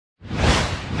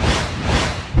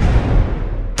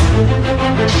Hello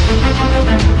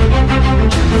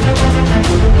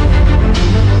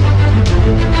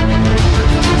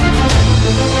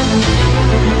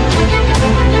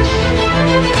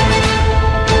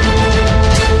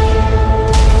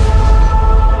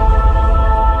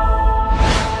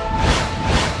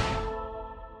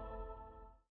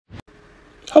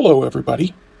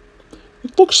everybody.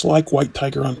 It looks like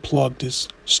WhiteTiger Unplugged is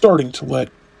starting to let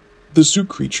the zoo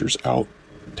creatures out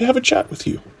to have a chat with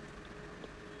you.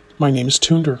 My name is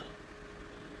Toonder,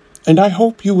 and I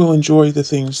hope you will enjoy the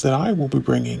things that I will be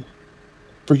bringing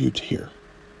for you to hear.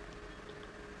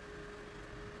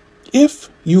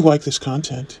 If you like this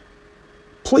content,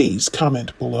 please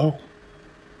comment below.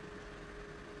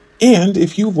 And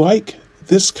if you like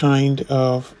this kind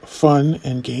of fun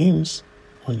and games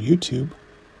on YouTube,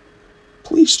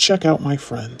 please check out my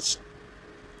friends,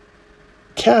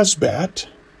 Casbat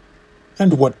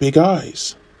and What Big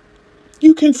Eyes.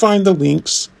 You can find the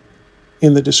links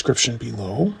in the description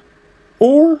below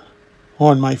or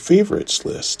on my favorites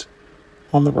list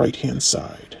on the right-hand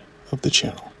side of the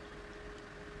channel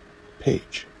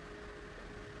page.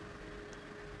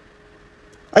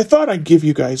 I thought I'd give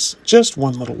you guys just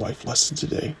one little life lesson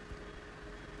today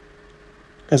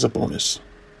as a bonus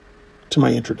to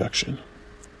my introduction.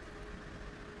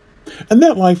 And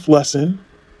that life lesson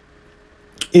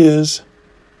is,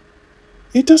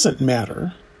 it doesn't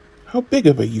matter how big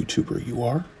of a YouTuber you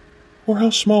are or how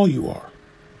small you are.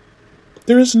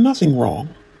 There is nothing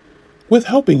wrong with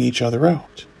helping each other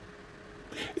out.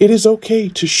 It is okay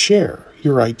to share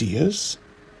your ideas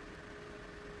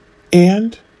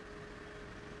and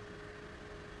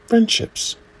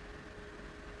friendships.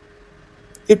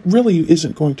 It really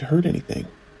isn't going to hurt anything.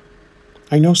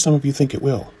 I know some of you think it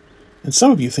will. And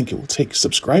some of you think it will take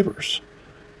subscribers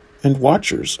and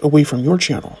watchers away from your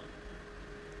channel.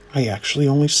 I actually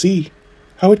only see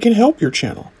how it can help your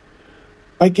channel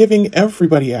by giving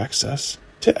everybody access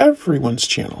to everyone's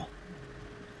channel.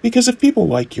 Because if people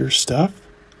like your stuff,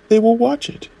 they will watch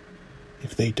it.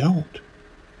 If they don't,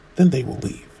 then they will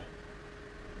leave.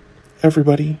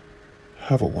 Everybody,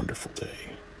 have a wonderful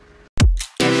day.